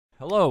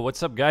Hello,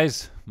 what's up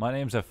guys? My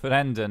name's a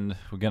friend and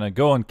we're gonna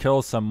go and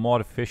kill some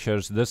more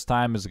fishers. This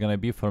time is gonna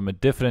be from a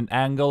different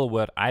angle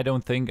where I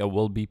don't think I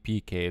will be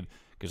PK'd.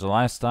 Because the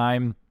last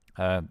time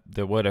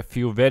there were a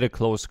few very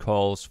close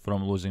calls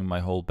from losing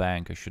my whole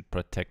bank. I should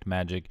protect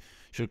magic.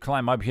 Should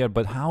climb up here,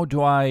 but how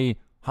do I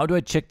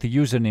check the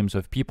usernames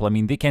of people? I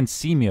mean, they can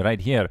see me right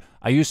here.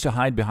 I used to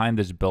hide behind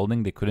this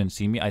building. They couldn't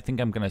see me. I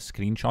think I'm gonna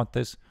screenshot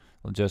this.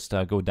 I'll just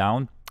go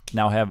down.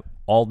 Now I have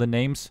all the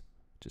names.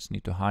 Just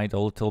need to hide a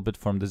little bit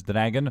from this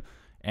dragon.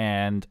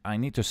 And I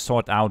need to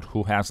sort out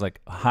who has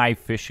like high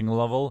fishing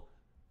level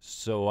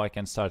so I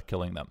can start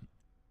killing them.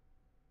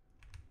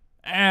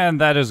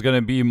 And that is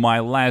gonna be my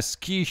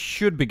last key.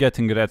 Should be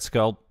getting Red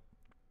Skull.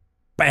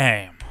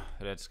 Bam!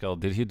 Red Skull.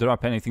 Did he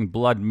drop anything?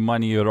 Blood,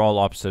 money, raw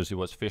lobsters. He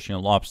was fishing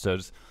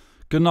lobsters.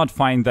 Could not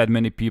find that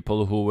many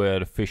people who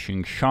were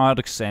fishing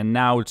sharks. And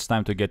now it's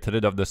time to get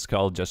rid of the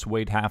skull. Just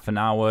wait half an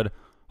hour.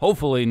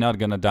 Hopefully not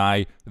gonna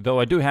die, though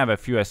I do have a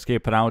few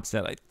escape routes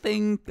that I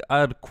think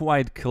are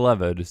quite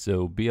clever,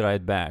 so be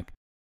right back.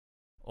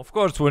 Of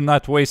course, we're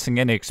not wasting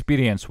any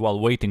experience while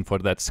waiting for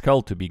that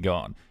skull to be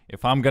gone.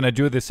 If I'm gonna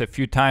do this a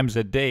few times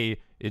a day,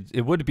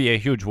 it would be a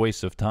huge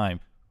waste of time.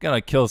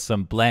 Gotta kill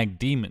some black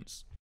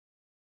demons.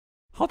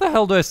 How the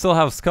hell do I still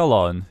have skull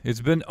on?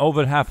 It's been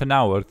over half an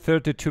hour,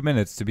 32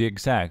 minutes to be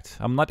exact.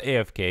 I'm not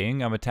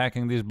AFKing, I'm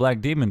attacking these black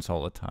demons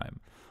all the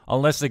time.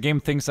 Unless the game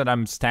thinks that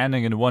I'm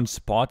standing in one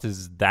spot,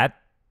 is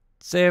that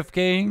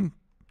AFKing?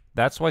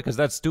 That's why, because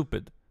that's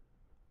stupid.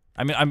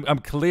 I mean, I'm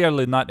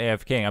clearly not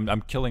AFKing.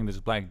 I'm killing this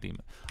black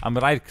demon. I'm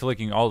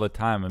right-clicking all the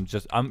time.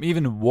 I'm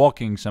even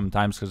walking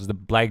sometimes because the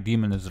black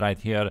demon is right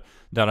here.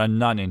 There are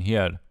none in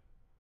here.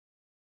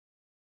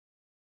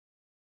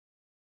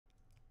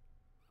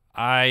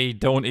 I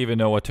don't even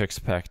know what to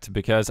expect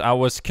because I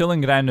was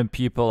killing random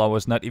people. I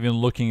was not even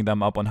looking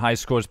them up on high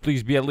scores.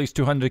 Please be at least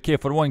 200k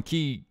for one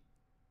key.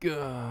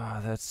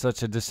 God, that's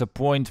such a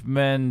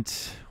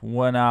disappointment.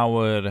 1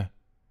 hour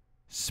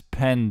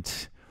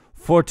spent.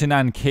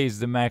 49k is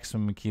the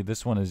maximum key.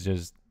 This one is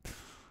just...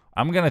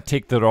 I'm gonna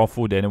take the raw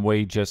food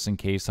anyway, just in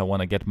case I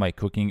want to get my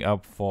cooking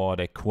up for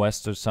a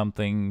quest or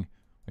something.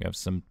 We have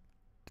some...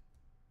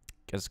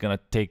 Guess gonna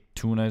take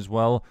tuna as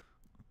well.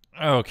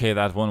 Okay,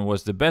 that one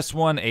was the best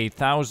one.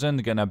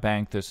 8,000. Gonna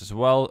bank this as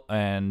well.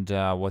 And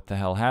what the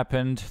hell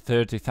happened?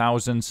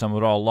 30,000. Some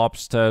raw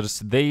lobsters.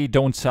 They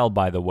don't sell,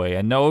 by the way.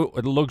 I know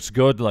it looks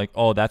good. Like,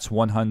 oh, that's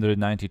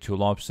 192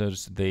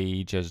 lobsters.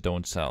 They just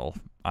don't sell.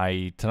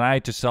 I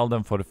tried to sell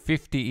them for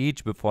 50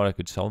 each before I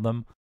could sell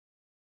them.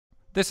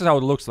 This is how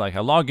it looks like. I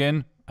log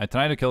in. I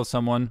try to kill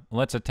someone.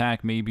 Let's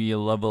attack maybe a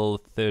level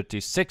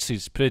 36.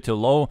 He's pretty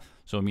low.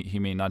 So he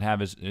may not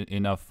have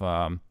enough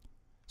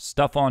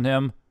stuff on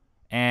him.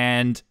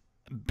 And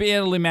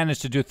barely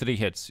managed to do 3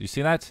 hits. You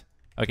see that?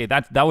 Okay,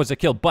 that was a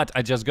kill, but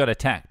I just got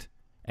attacked.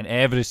 And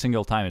every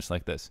single time it's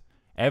like this.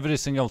 Every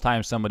single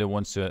time somebody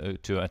wants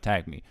to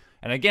attack me.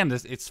 And again,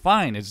 it's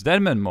fine. It's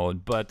Deadman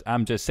mode, but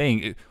I'm just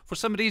saying, for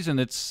some reason,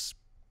 it's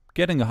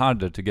getting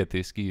harder to get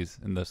these keys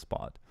in this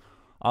spot.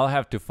 I'll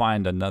have to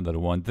find another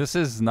one. This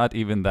is not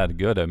even that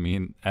good, I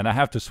mean, and I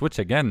have to switch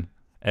again.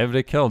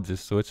 Every kill,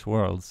 just switch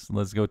worlds.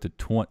 Let's go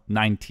to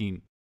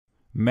 19.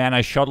 Man,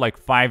 I shot like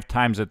 5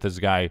 times at this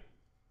guy.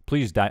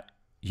 Please die.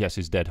 Yes,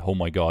 he's dead. Oh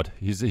my god.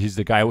 He's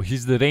the guy.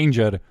 He's the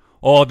ranger.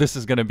 Oh, this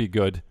is gonna be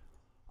good.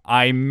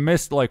 I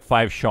missed like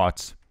 5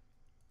 shots.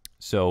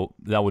 So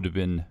that would have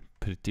been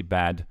pretty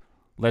bad.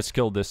 Let's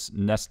kill this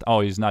nest.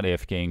 Oh, he's not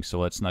AFKing, so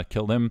let's not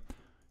kill him.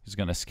 He's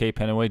gonna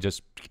escape anyway.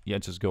 Just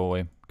go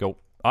away. Go.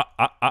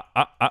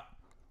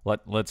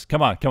 Let's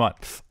come on.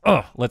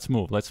 Let's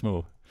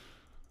move.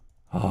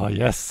 Oh,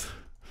 yes.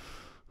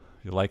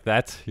 You like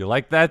that? You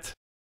like that?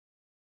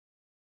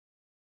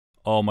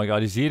 Oh my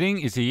god, is he eating?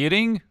 Is he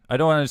eating? I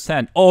don't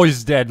understand. Oh,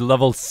 he's dead.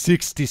 Level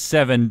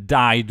 67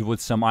 died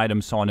with some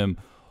items on him.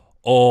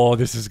 Oh,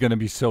 this is gonna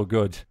be so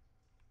good.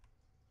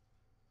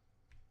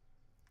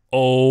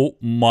 Oh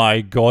my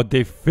god,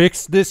 they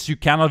fixed this? You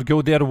cannot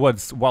go there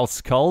while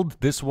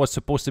skulled? This was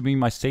supposed to be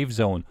my safe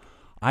zone.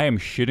 I am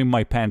shitting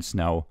my pants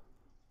now.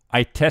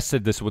 I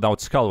tested this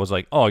without skull. I was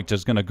like, oh, it's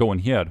just gonna go in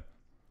here.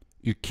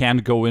 You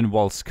can't go in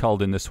while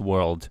skulled in this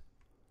world.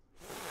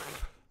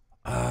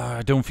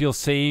 I don't feel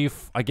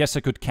safe. I guess I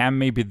could camp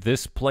maybe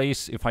this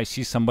place if I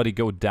see somebody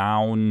go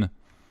down.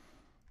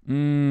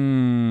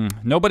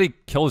 Nobody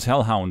kills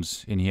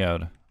hellhounds in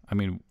here. I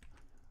mean,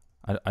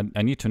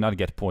 I need to not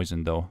get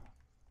poisoned though.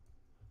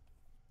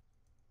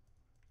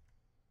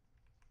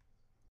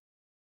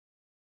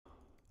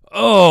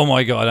 Oh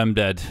my god, I'm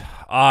dead.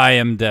 I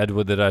am dead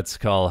with the red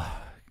skull.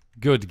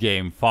 Good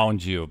game,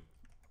 found you.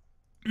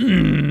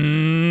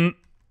 You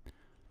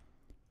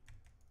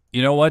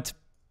know what?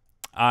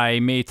 I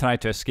may try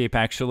to escape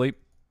actually.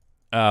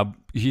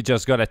 He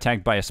just got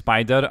attacked by a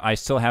spider. I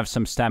still have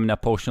some stamina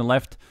potion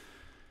left.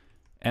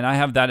 And I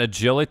have that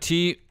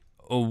agility,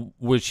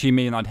 which he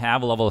may not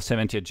have, level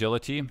 70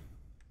 agility.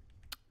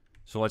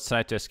 So let's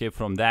try to escape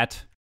from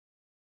that.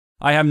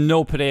 I have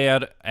no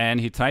prayer, and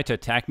he tried to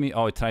attack me.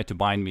 Oh, he tried to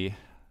bind me.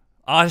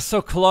 Oh, it's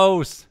so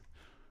close.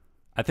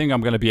 I think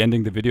I'm gonna be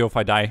ending the video if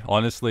I die.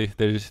 Honestly,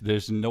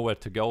 there's nowhere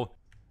to go.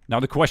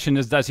 Now the question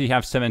is, does he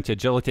have 70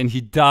 agility? And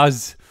he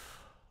does.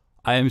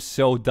 I am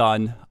so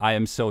done. I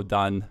am so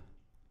done.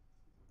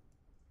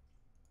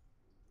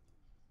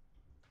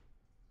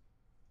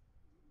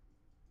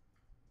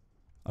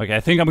 Okay, I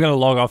think I'm gonna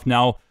log off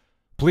now.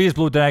 Please,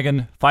 Blue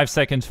Dragon. 5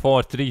 seconds.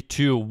 4, 3,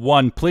 2,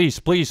 1. Please,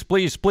 please,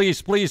 please,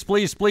 please, please,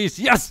 please, please.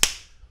 Yes!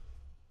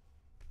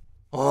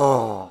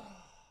 Oh.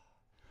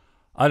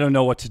 I don't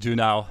know what to do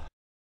now.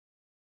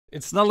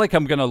 It's not like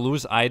I'm gonna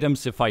lose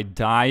items if I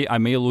die. I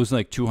may lose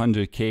like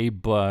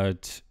 200k,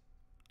 but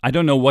I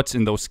don't know what's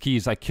in those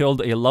keys. I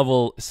killed a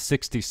level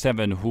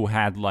 67 who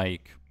had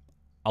like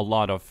a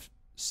lot of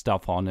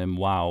stuff on him.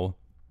 Wow.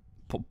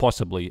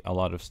 Possibly a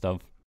lot of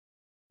stuff.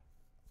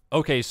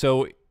 Okay,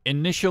 so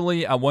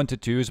initially I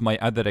wanted to use my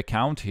other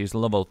account. He's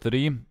level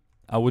 3.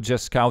 I would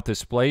just scout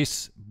this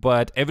place,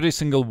 but every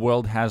single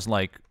world has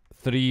like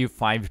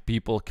 3-5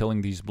 people killing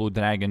these blue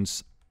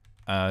dragons.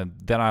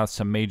 There are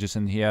some mages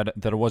in here.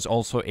 There was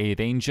also a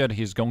ranger.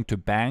 He's going to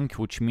bank,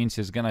 which means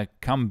he's gonna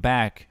come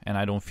back, and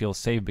I don't feel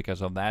safe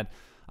because of that.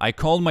 I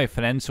called my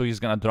friend, so he's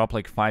gonna drop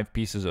like 5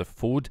 pieces of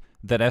food.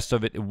 The rest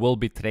of it will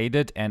be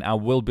traded, and I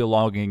will be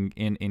logging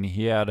in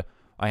here.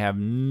 I have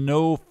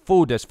no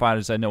food as far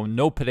as I know,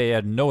 no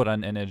prayer, no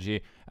run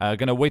energy.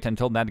 Gonna wait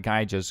until that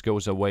guy just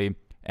goes away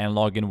and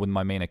log in with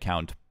my main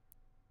account.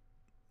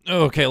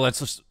 Okay,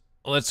 let's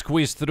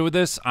squeeze through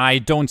this. I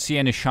don't see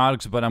any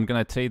sharks, but I'm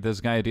gonna trade this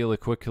guy really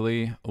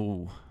quickly.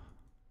 Oh.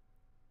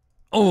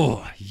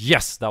 Oh,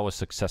 yes, that was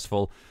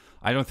successful.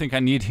 I don't think I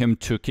need him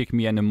to kick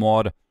me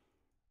anymore.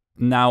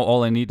 Now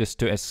all I need is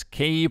to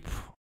escape.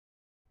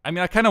 I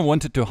mean, I kind of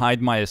wanted to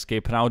hide my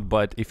escape route,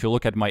 but if you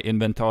look at my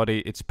inventory,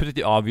 it's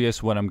pretty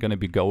obvious where I'm gonna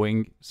be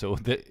going. So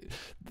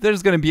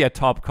there's gonna be a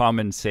top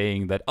comment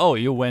saying that, oh,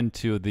 you went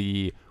to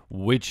the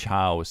witch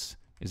house.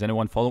 Is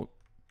anyone following?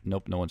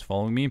 Nope, no one's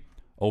following me.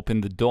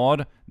 Open the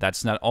door.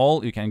 That's not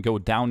all. You can go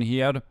down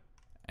here.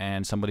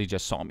 And somebody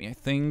just saw me, I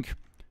think.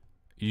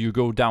 You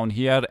go down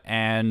here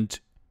and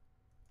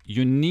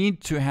you need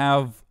to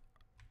have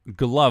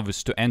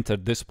gloves to enter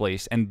this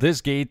place. And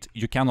this gate,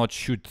 you cannot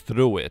shoot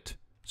through it.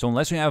 So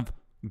unless you have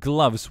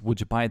gloves,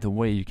 which by the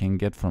way you can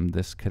get from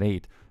this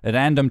crate. A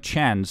random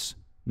chance,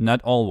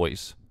 not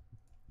always.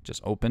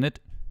 Just open it.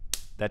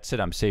 That's it,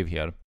 I'm safe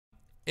here.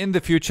 In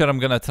the future, I'm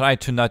gonna try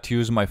to not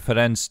use my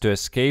friends to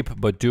escape,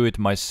 but do it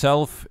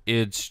myself.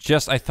 It's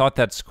just, I thought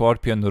that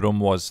Scorpion room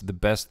was the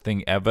best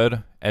thing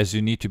ever, as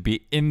you need to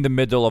be in the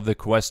middle of the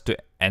quest to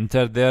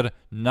enter there.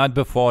 Not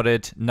before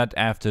it, not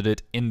after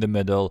it, in the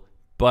middle.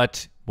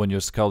 But when you're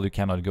Skull, you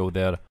cannot go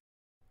there.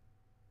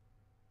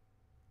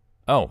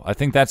 Oh, I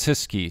think that's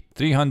his key.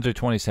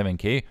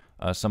 327k.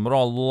 Some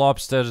raw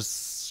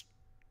lobsters.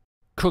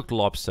 Cooked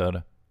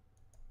lobster.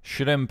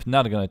 Shrimp,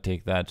 not gonna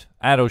take that.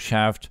 Arrow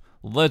shaft.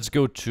 Let's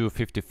go to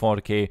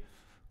 54k.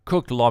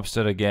 Cooked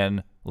lobster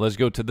again. Let's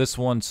go to this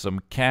one.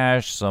 Some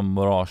cash, some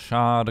raw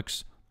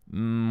sharks.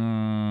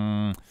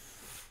 There's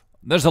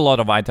a lot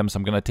of items.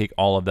 I'm gonna take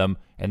all of them.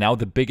 And now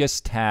the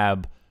biggest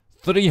tab.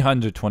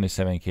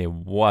 327k.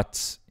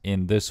 What's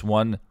in this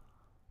one?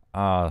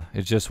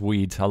 It's just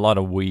weed. A lot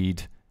of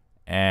weed.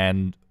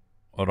 And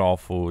raw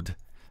food.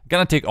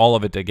 Gonna take all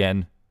of it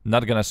again.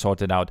 Not gonna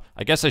sort it out.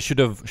 I guess I should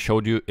have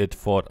showed you it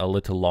for a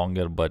little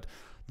longer, but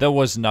there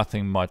was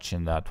nothing much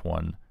in that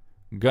one.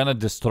 Gonna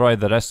destroy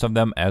the rest of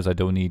them as I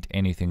don't need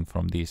anything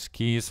from these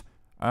keys.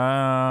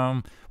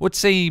 Would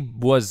say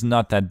was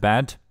not that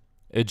bad.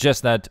 It's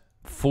just that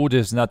food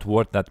is not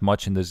worth that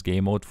much in this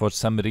game mode for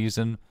some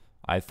reason.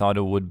 I thought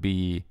it would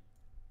be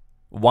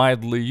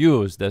widely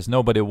used as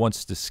nobody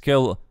wants to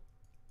skill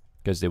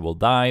because they will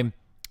die.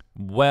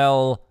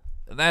 Well,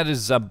 that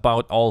is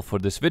about all for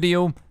this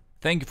video.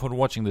 Thank you for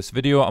watching this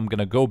video. I'm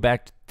gonna go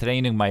back to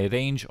training my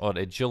range or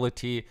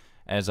agility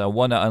as I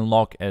want to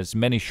unlock as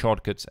many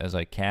shortcuts as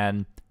I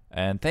can.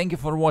 And thank you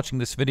for watching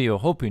this video.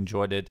 Hope you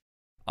enjoyed it.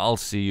 I'll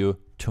see you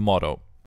tomorrow.